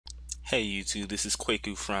Hey YouTube, this is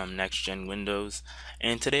Kweku from Next Gen Windows,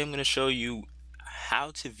 and today I'm going to show you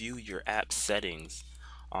how to view your app settings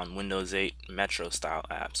on Windows 8 Metro style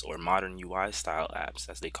apps, or modern UI style apps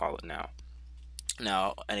as they call it now.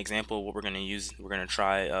 Now, an example of what we're going to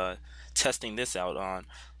try testing this out on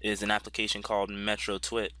is an application called Metro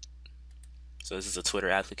Twit. So this is a Twitter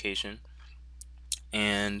application,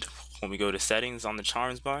 and when we go to settings on the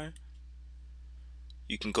charms bar,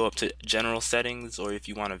 you can go up to general settings, or if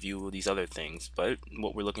you want to view these other things, but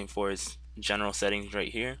what we're looking for is general settings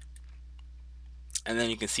right here. And then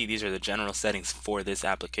you can see these are the general settings for this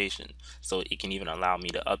application. So it can even allow me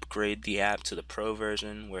to upgrade the app to the pro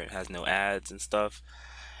version where it has no ads and stuff.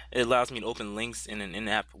 It allows me to open links in an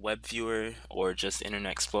in-app web viewer or just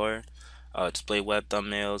Internet Explorer, display web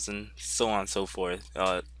thumbnails, and so on and so forth.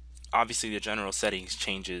 Obviously the general settings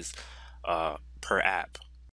changes per app.